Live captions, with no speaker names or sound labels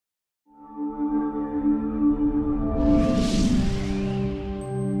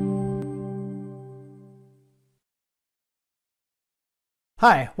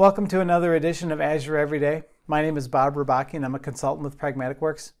Hi, welcome to another edition of Azure Everyday. My name is Bob Rabaki and I'm a consultant with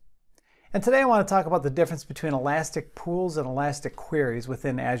PragmaticWorks. And today I want to talk about the difference between elastic pools and elastic queries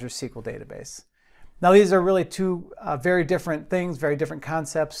within Azure SQL Database. Now these are really two very different things, very different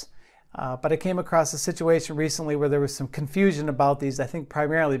concepts, but I came across a situation recently where there was some confusion about these, I think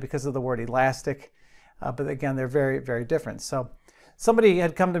primarily because of the word elastic, but again they're very, very different. So somebody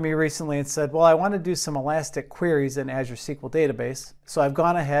had come to me recently and said, well, I want to do some elastic queries in Azure SQL Database. So I've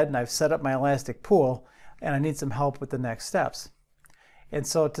gone ahead and I've set up my elastic pool and I need some help with the next steps. And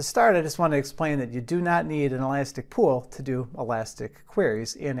so to start, I just want to explain that you do not need an elastic pool to do elastic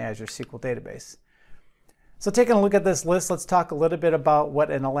queries in Azure SQL Database. So taking a look at this list, let's talk a little bit about what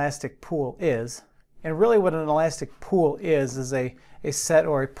an elastic pool is. And really what an elastic pool is a set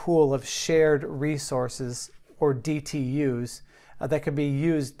or a pool of shared resources or DTUs that can be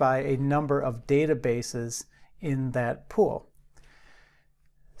used by a number of databases in that pool.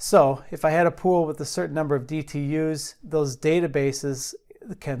 So if I had a pool with a certain number of DTUs, those databases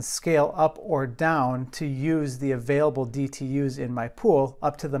can scale up or down to use the available DTUs in my pool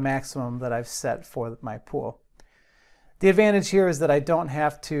up to the maximum that I've set for my pool. The advantage here is that I don't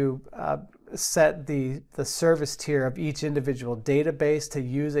have to set the service tier of each individual database to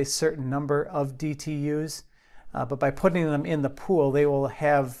use a certain number of DTUs. But by putting them in the pool, they will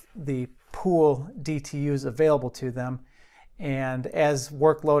have the pool DTUs available to them. And as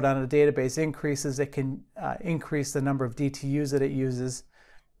workload on a database increases, it can increase the number of DTUs that it uses.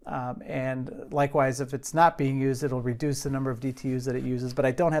 And likewise, if it's not being used, it'll reduce the number of DTUs that it uses. But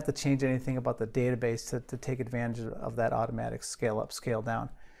I don't have to change anything about the database to take advantage of that automatic scale up, scale down.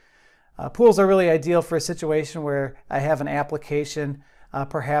 Pools are really ideal for a situation where I have an application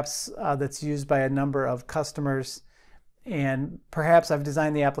perhaps that's used by a number of customers, and perhaps I've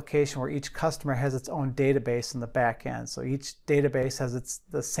designed the application where each customer has its own database in the back end. So each database has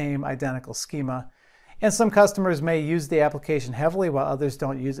the same identical schema, and some customers may use the application heavily while others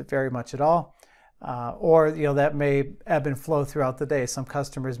don't use it very much at all, or that may ebb and flow throughout the day. Some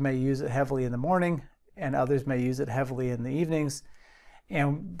customers may use it heavily in the morning and others may use it heavily in the evenings.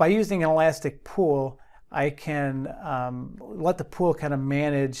 And by using an elastic pool, I can let the pool kind of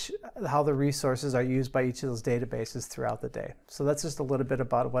manage how the resources are used by each of those databases throughout the day. So that's just a little bit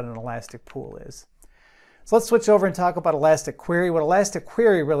about what an elastic pool is. So let's switch over and talk about elastic query. What elastic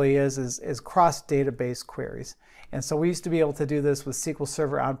query really is cross-database queries. And so we used to be able to do this with SQL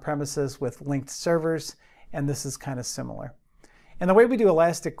Server on-premises with linked servers, and this is kind of similar. And the way we do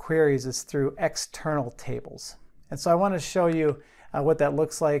elastic queries is through external tables. And so I want to show you what that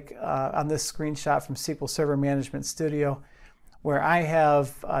looks like on this screenshot from SQL Server Management Studio, where I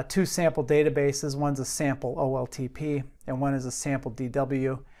have two sample databases. One's a sample OLTP and one is a sample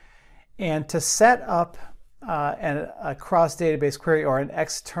DW. And to set up a cross-database query or an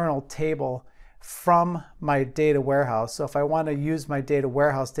external table from my data warehouse, so if I want to use my data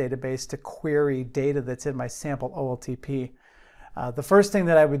warehouse database to query data that's in my sample OLTP, the first thing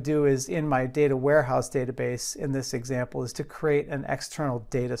that I would do is in my data warehouse database in this example is to create an external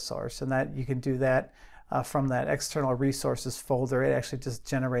data source, and that you can do that from that external resources folder. It actually just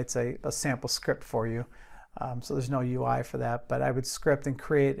generates a sample script for you, so there's no UI for that, but I would script and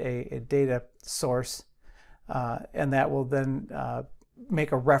create a data source, and that will then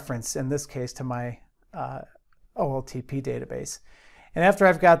make a reference in this case to my OLTP database. And after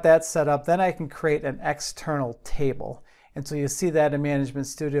I've got that set up, then I can create an external table. And so you see that in Management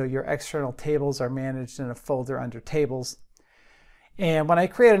Studio, your external tables are managed in a folder under Tables. And when I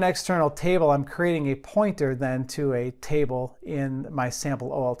create an external table, I'm creating a pointer then to a table in my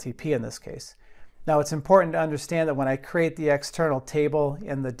sample OLTP in this case. Now it's important to understand that when I create the external table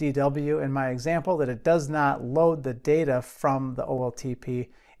in the DW in my example, that it does not load the data from the OLTP.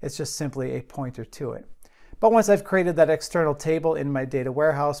 It's just simply a pointer to it. But once I've created that external table in my data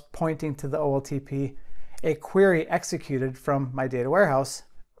warehouse pointing to the OLTP, a query executed from my data warehouse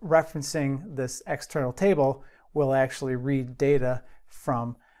referencing this external table will actually read data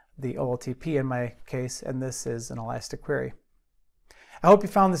from the OLTP in my case, and this is an elastic query. I hope you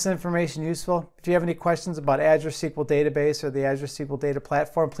found this information useful. If you have any questions about Azure SQL Database or the Azure SQL Data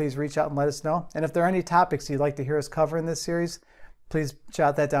Platform, please reach out and let us know. And if there are any topics you'd like to hear us cover in this series, please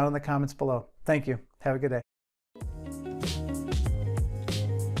jot that down in the comments below. Thank you. Have a good day.